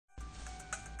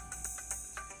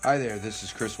Hi there, this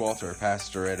is Chris Walter,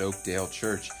 pastor at Oakdale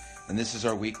Church, and this is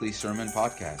our weekly sermon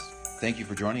podcast. Thank you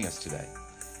for joining us today.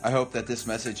 I hope that this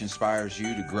message inspires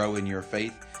you to grow in your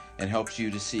faith and helps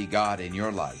you to see God in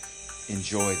your life.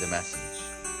 Enjoy the message.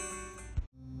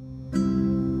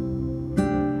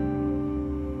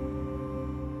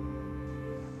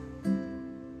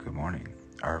 Good morning.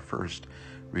 Our first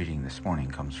reading this morning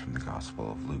comes from the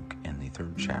Gospel of Luke in the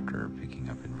 3rd chapter,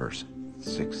 picking up in verse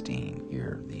 16.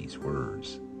 Hear these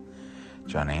words.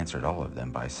 John answered all of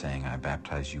them by saying, I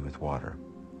baptize you with water,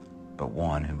 but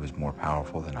one who is more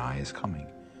powerful than I is coming.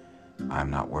 I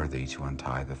am not worthy to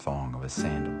untie the thong of his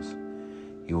sandals.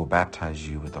 He will baptize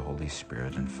you with the Holy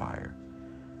Spirit and fire.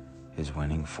 His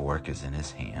winnowing fork is in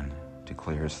his hand, to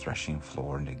clear his threshing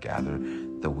floor and to gather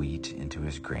the wheat into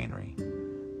his granary.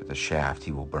 But the shaft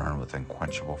he will burn with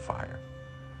unquenchable fire.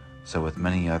 So with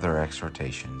many other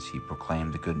exhortations he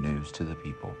proclaimed the good news to the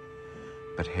people.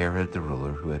 But Herod the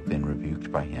ruler, who had been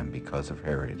rebuked by him because of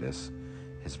Herodias,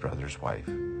 his brother's wife,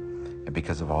 and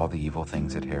because of all the evil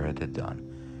things that Herod had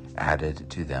done, added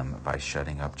to them by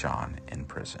shutting up John in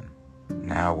prison.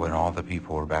 Now when all the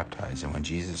people were baptized, and when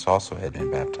Jesus also had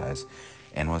been baptized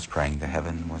and was praying, the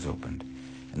heaven was opened,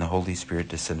 and the Holy Spirit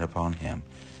descended upon him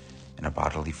in a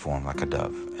bodily form like a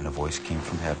dove, and a voice came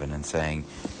from heaven and saying,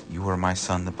 You are my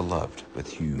Son, the beloved,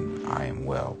 with whom I am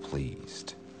well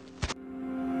pleased.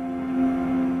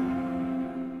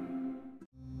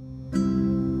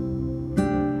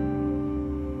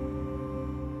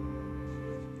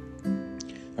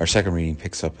 Our second reading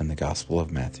picks up in the Gospel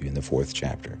of Matthew in the 4th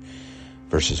chapter,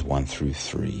 verses 1 through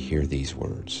 3. Hear these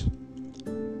words.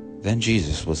 Then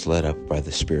Jesus was led up by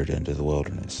the Spirit into the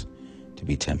wilderness to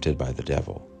be tempted by the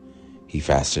devil. He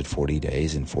fasted 40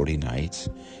 days and 40 nights,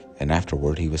 and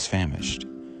afterward he was famished.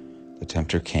 The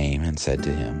tempter came and said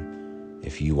to him,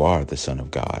 If you are the Son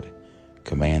of God,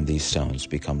 command these stones to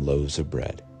become loaves of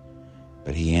bread.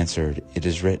 But he answered, It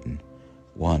is written,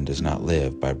 One does not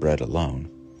live by bread alone,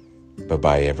 but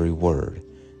by every word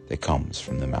that comes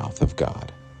from the mouth of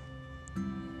God.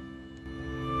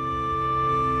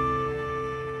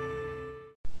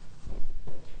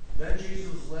 Then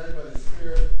Jesus was led by the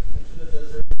Spirit into the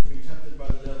desert to be tempted by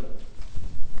the devil.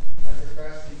 After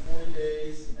fasting 40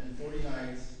 days and 40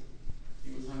 nights,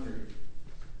 he was hungry.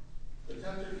 The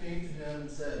tempter came to him and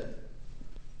said,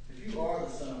 If you are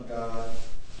the Son of God,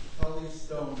 tell these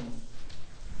stones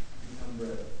to become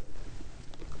bread.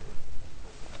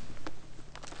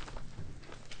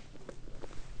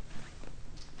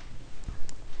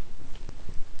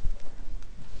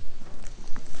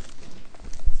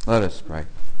 Let us pray.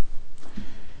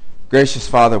 Gracious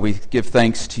Father, we give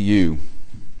thanks to you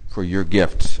for your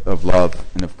gift of love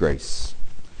and of grace.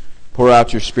 Pour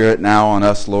out your Spirit now on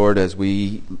us, Lord, as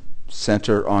we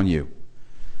center on you,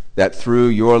 that through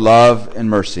your love and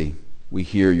mercy we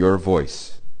hear your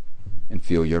voice and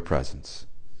feel your presence.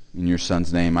 In your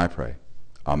Son's name I pray.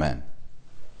 Amen.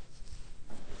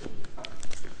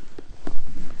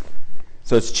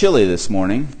 So it's chilly this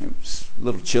morning. It was a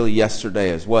little chilly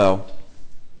yesterday as well.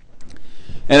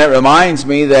 And it reminds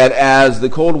me that as the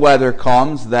cold weather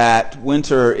comes, that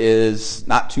winter is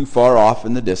not too far off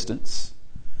in the distance.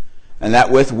 And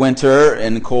that with winter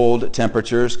and cold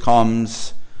temperatures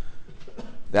comes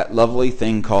that lovely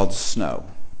thing called snow,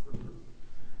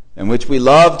 in which we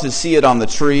love to see it on the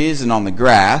trees and on the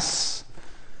grass.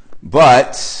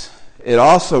 But it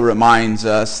also reminds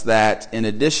us that in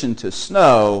addition to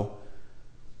snow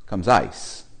comes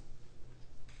ice.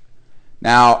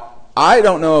 Now, I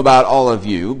don't know about all of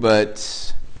you,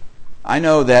 but I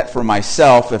know that for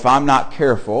myself, if I'm not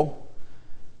careful,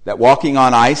 that walking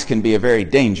on ice can be a very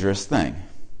dangerous thing.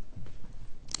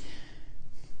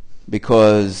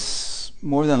 Because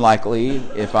more than likely,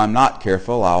 if I'm not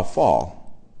careful, I'll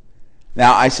fall.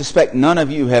 Now, I suspect none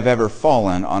of you have ever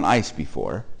fallen on ice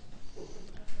before.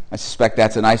 I suspect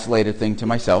that's an isolated thing to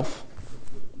myself.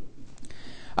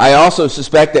 I also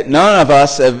suspect that none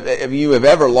of you have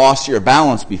ever lost your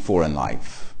balance before in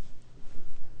life.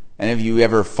 Any of you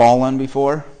ever fallen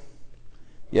before?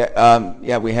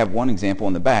 Yeah, we have one example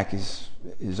in the back.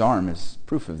 His arm is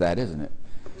proof of that, isn't it?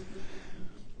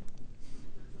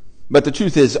 But the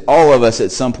truth is, all of us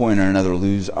at some point or another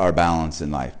lose our balance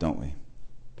in life, don't we?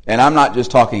 And I'm not just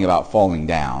talking about falling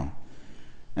down.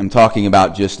 I'm talking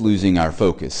about just losing our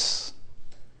focus.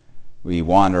 We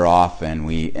wander off and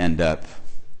we end up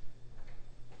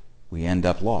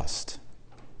lost.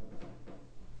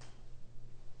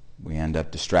 We end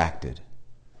up distracted.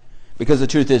 Because the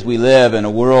truth is, we live in a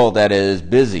world that is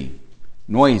busy,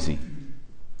 noisy.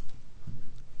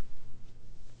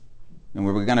 And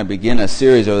we're going to begin a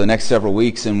series over the next several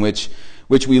weeks in which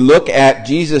which we look at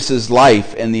Jesus'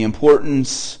 life and the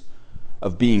importance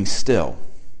of being still,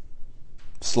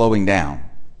 slowing down.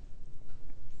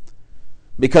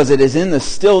 Because it is in the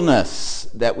stillness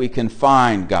that we can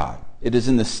find God. It is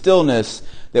in the stillness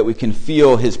that we can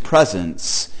feel His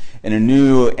presence in a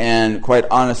new and, quite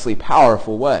honestly,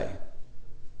 powerful way.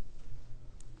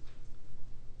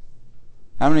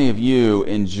 How many of you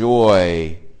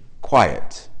enjoy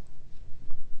quiet?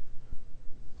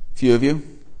 A few of you?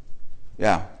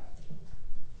 Yeah.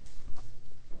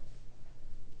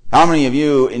 How many of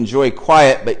you enjoy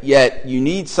quiet, but yet you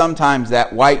need sometimes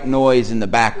that white noise in the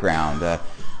background, a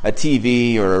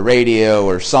TV or a radio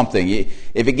or something?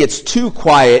 If it gets too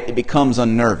quiet, it becomes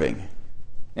unnerving.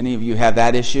 Any of you have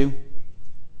that issue?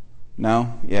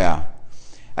 No? Yeah.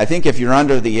 I think if you're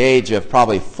under the age of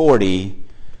probably 40,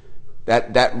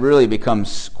 that really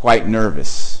becomes quite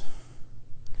nervous.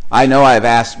 I know I've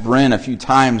asked Bryn a few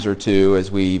times or two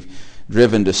as we've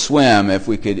driven to swim if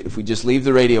we just leave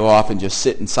the radio off and just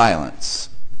sit in silence.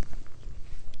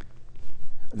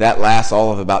 That lasts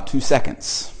all of about 2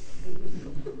 seconds.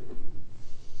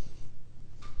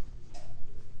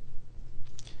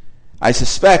 I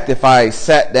suspect if I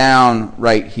sat down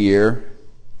right here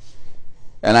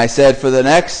and I said, for the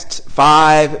next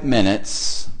 5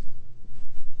 minutes,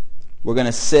 we're going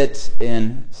to sit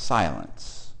in silence.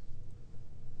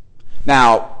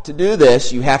 Now, to do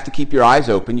this, you have to keep your eyes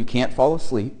open. You can't fall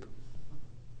asleep.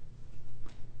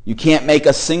 You can't make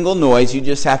a single noise. You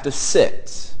just have to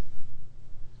sit.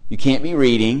 You can't be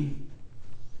reading.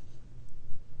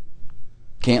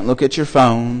 Can't look at your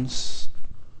phones.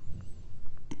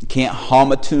 You can't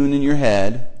hum a tune in your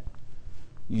head.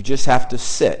 You just have to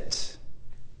sit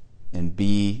and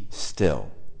be still.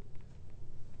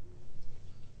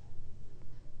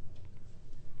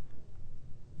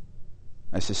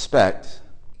 I suspect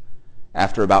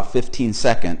after about 15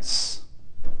 seconds,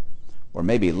 or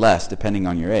maybe less depending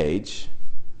on your age,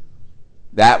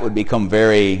 that would become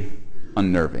very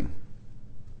unnerving.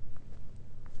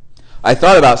 I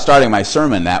thought about starting my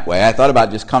sermon that way. I thought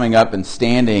about just coming up and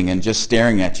standing and just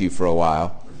staring at you for a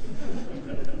while.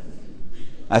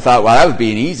 I thought, well, that would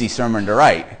be an easy sermon to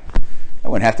write. I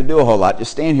wouldn't have to do a whole lot.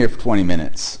 Just stand here for 20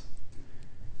 minutes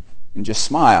and just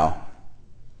smile.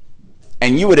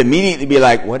 And you would immediately be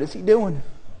like, what is he doing?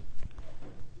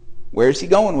 Where's he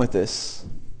going with this?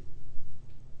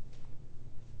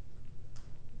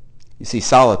 You see,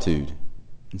 solitude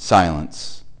and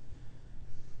silence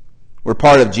were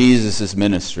part of Jesus'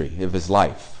 ministry, of his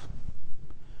life,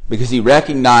 because he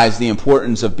recognized the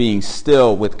importance of being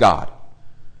still with God.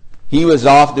 He was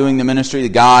off doing the ministry that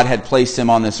God had placed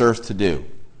him on this earth to do.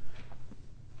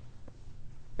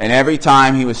 And every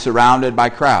time he was surrounded by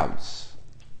crowds.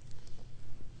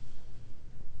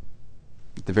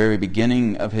 At the very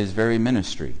beginning of his very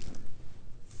ministry,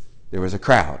 there was a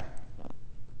crowd.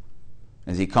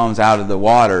 As he comes out of the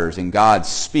waters and God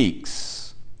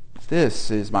speaks,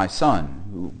 "This is my son,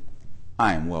 who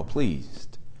I am well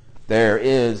pleased." There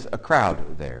is a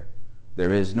crowd there.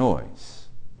 There is noise.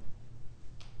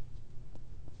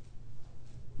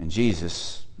 And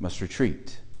Jesus must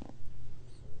retreat.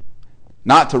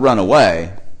 Not to run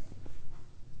away,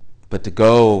 but to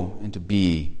go and to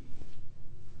be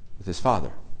with his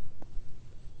Father.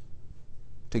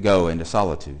 To go into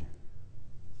solitude.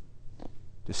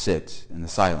 To sit in the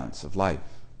silence of life.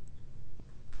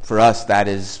 For us, that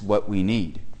is what we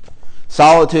need.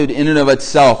 Solitude in and of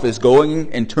itself is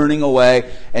going and turning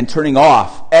away and turning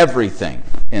off everything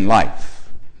in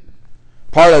life.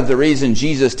 Part of the reason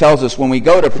Jesus tells us when we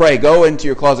go to pray, go into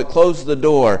your closet, close the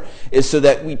door, is so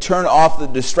that we turn off the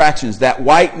distractions, that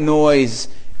white noise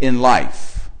in life.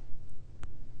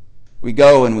 We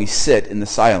go and we sit in the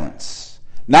silence.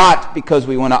 Not because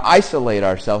we want to isolate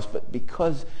ourselves, but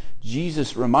because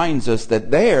Jesus reminds us that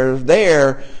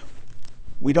there,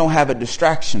 we don't have a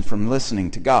distraction from listening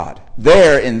to God.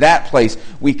 There, in that place,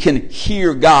 we can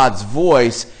hear God's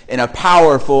voice in a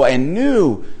powerful and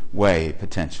new way,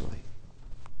 potentially.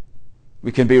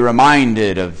 We can be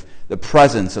reminded of the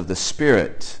presence of the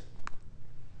Spirit,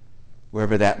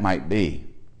 wherever that might be.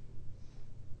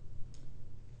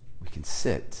 We can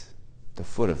sit at the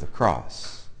foot of the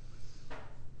cross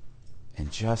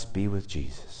and just be with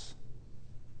Jesus.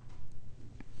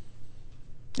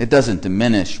 It doesn't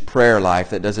diminish prayer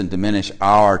life. That doesn't diminish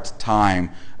our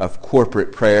time of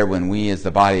corporate prayer when we as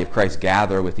the body of Christ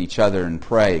gather with each other and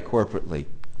pray corporately.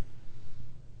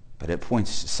 But it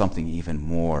points to something even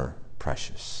more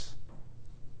precious.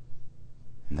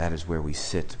 And that is where we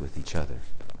sit with each other.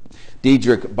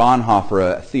 Dietrich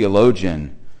Bonhoeffer, a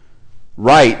theologian,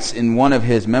 writes in one of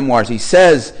his memoirs, he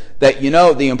says that,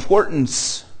 the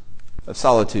importance of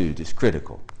solitude is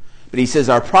critical. But he says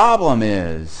our problem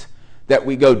is that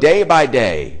we go day by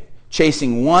day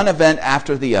chasing one event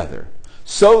after the other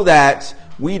so that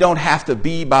we don't have to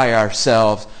be by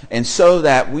ourselves and so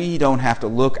that we don't have to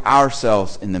look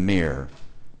ourselves in the mirror.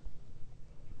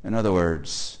 In other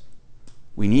words,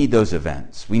 we need those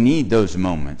events. We need those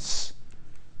moments.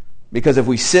 Because if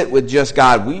we sit with just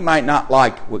God, we might not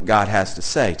like what God has to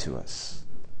say to us.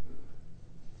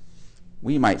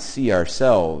 We might see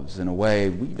ourselves in a way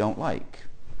we don't like.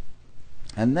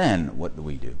 And then what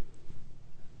do?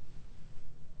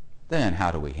 Then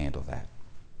how do we handle that?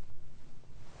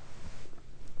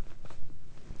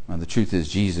 Well, the truth is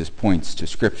Jesus points to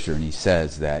Scripture and he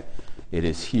says that it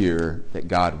is here that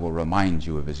God will remind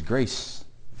you of his grace,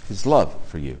 his love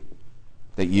for you.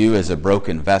 That you as a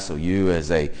broken vessel, you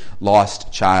as a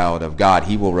lost child of God,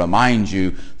 he will remind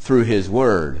you through his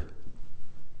word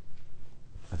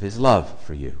of his love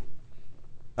for you,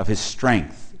 of his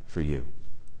strength for you,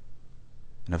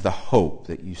 and of the hope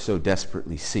that you so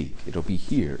desperately seek. It'll be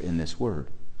here in this word.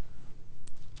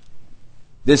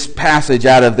 This passage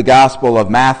out of the Gospel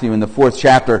of Matthew in the 4th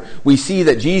chapter, we see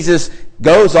that Jesus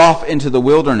goes off into the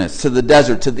wilderness, to the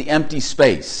desert, to the empty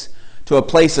space, to a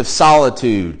place of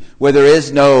solitude where there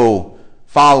is no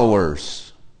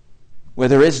followers, where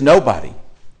there is nobody.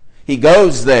 He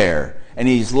goes there and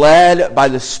he's led by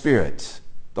the Spirit.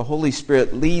 The Holy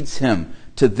Spirit leads him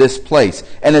to this place.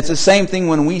 And it's the same thing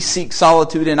when we seek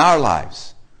solitude in our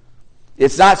lives.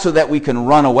 It's not so that we can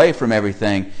run away from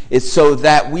everything. It's so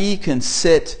that we can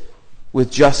sit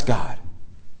with just God.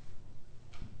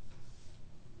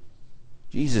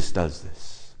 Jesus does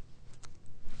this.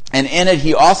 And in it,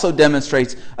 he also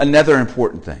demonstrates another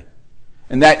important thing.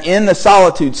 And that in the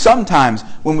solitude, sometimes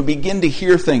when we begin to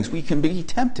hear things, we can be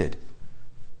tempted.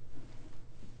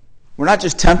 We're not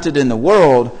just tempted in the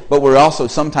world, but we're also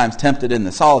sometimes tempted in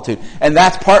the solitude. And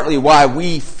that's partly why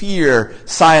we fear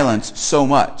silence so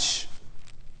much.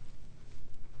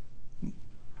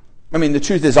 I mean, the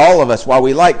truth is all of us, while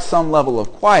we like some level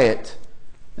of quiet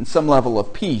and some level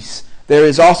of peace, there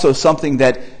is also something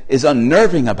that is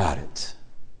unnerving about it.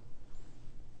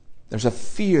 There's a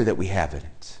fear that we have in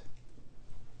it.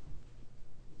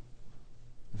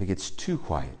 If it gets too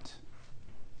quiet,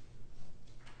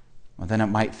 well, then it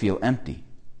might feel empty.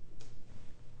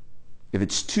 If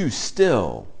it's too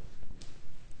still,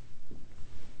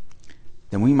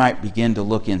 then we might begin to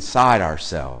look inside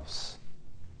ourselves.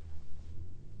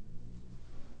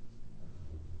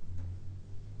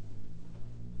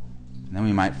 And then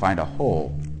we might find a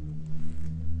hole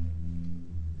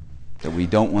that we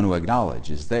don't want to acknowledge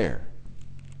is there.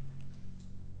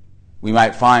 We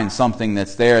might find something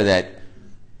that's there that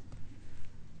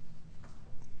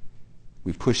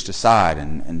we've pushed aside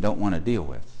and don't want to deal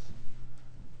with.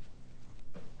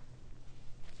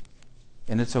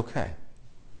 And it's okay.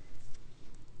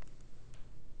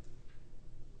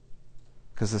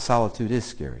 Because the solitude is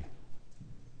scary.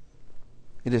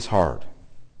 It is hard.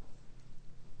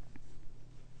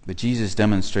 But Jesus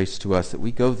demonstrates to us that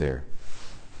we go there.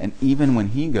 And even when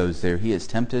he goes there, he is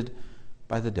tempted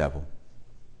by the devil.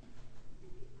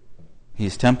 He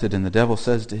is tempted, and the devil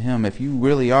says to him, if you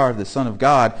really are the Son of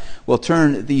God, well,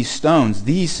 turn these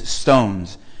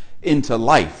stones into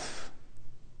life,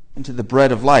 into the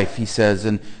bread of life, he says.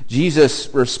 And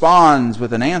Jesus responds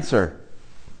with an answer.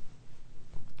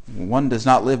 One does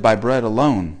not live by bread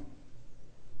alone.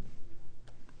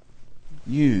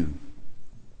 You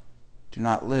do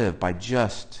not live by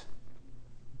just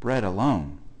bread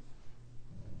alone,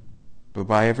 but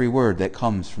by every word that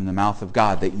comes from the mouth of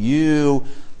God, that you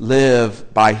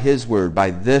live by his word, by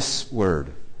this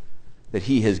word that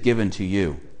he has given to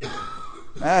you.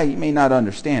 You may not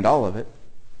understand all of it.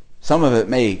 Some of it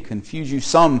may confuse you.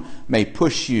 Some may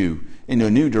push you into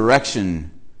a new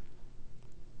direction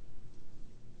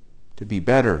to be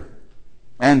better.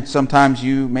 And sometimes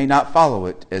you may not follow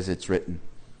it as it's written.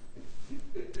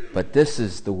 But this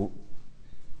is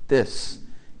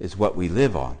what we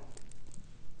live on.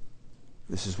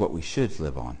 This is what we should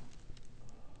live on.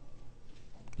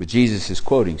 But Jesus is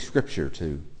quoting Scripture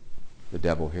to the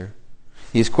devil here.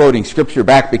 He's quoting Scripture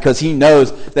back because he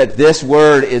knows that this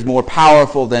word is more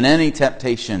powerful than any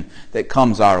temptation that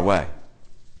comes our way.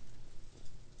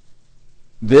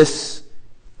 This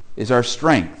is our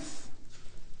strength.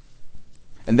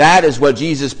 And that is what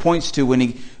Jesus points to when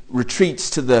he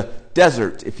retreats to the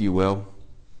desert, if you will.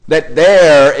 That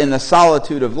there in the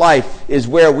solitude of life is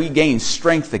where we gain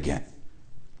strength again,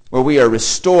 where we are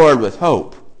restored with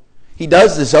hope. He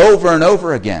does this over and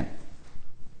over again.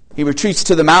 He retreats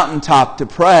to the mountaintop to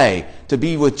pray, to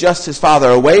be with just his Father,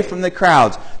 away from the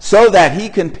crowds, so that he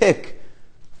can pick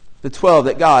The 12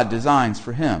 that God designs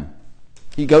for him.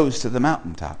 He goes to the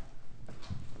mountaintop.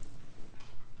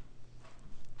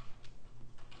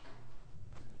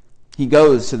 He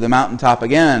goes to the mountaintop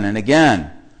again and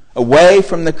again, away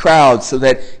from the crowd so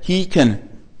that he can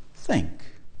think,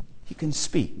 he can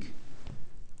speak,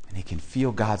 and he can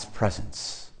feel God's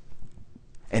presence.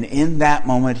 And in that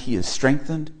moment he is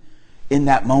strengthened. In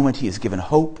that moment he is given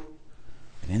hope.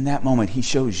 And in that moment he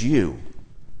shows you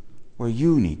where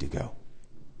you need to go,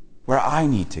 where I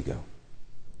need to go.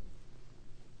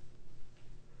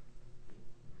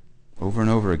 Over and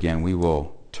over again we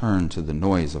will turn to the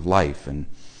noise of life and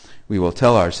we will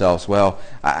tell ourselves, well,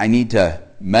 I need to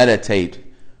meditate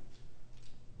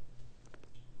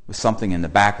with something in the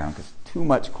background because too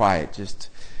much quiet just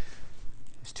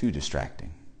is too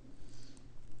distracting.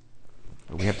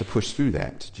 But we have to push through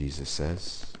that, Jesus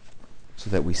says, so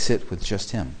that we sit with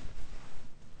just him.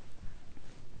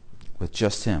 With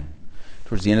just him.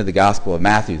 Towards the end of the Gospel of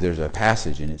Matthew, there's a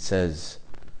passage and it says,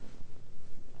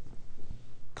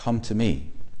 "Come to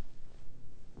me,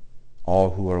 all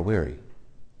who are weary.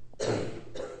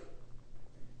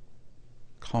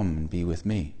 Come and be with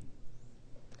me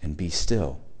and be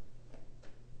still."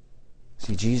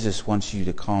 See, Jesus wants you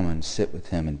to come and sit with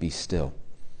him and be still.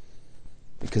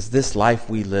 Because this life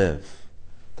we live,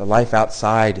 the life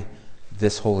outside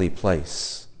this holy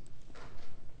place,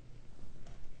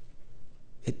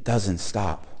 it doesn't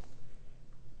stop.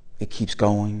 It keeps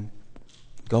going.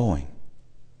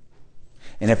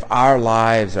 And if our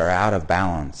lives are out of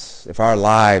balance, if our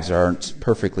lives aren't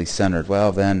perfectly centered,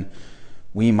 well, then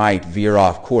we might veer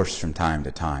off course from time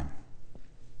to time.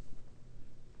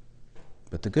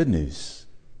 But the good news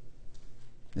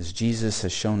is Jesus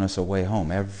has shown us a way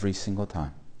home every single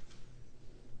time.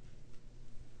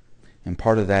 And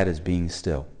part of that is being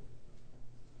still.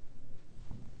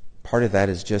 Part of that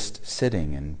is just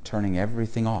sitting and turning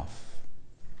everything off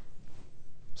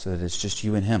so that it's just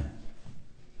you and him.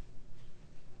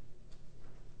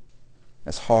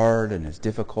 As hard and as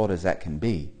difficult as that can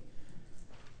be,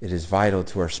 it is vital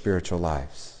to our spiritual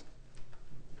lives.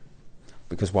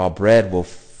 Because while bread will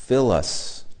fill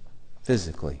us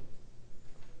physically,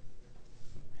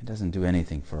 it doesn't do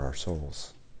anything for our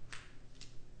souls.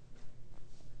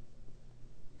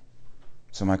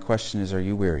 So my question is, are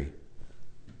you weary?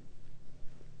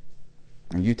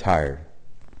 Are you tired?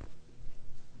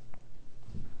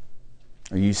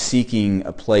 Are you seeking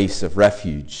a place of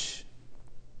refuge?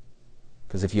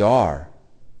 Because if you are,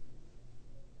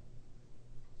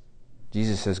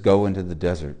 Jesus says, go into the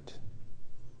desert.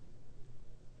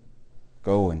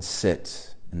 Go and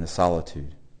sit in the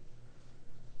solitude.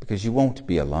 Because you won't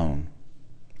be alone.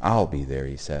 I'll be there,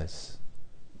 he says,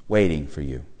 waiting for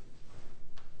you.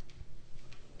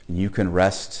 And you can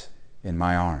rest in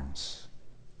my arms.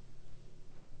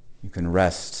 You can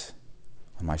rest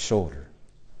on my shoulder.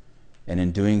 And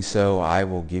in doing so, I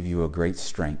will give you a great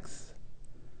strength.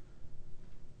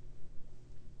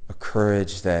 A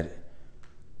courage that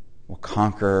will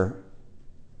conquer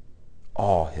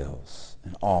all hills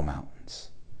and all mountains.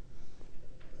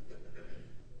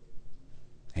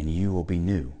 And you will be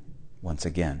new once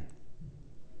again.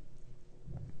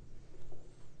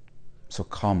 So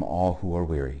come all who are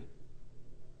weary.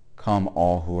 Come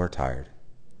all who are tired.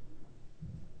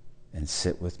 And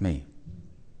sit with me.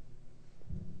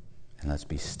 And let's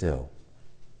be still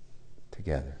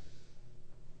together.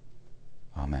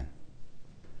 Amen.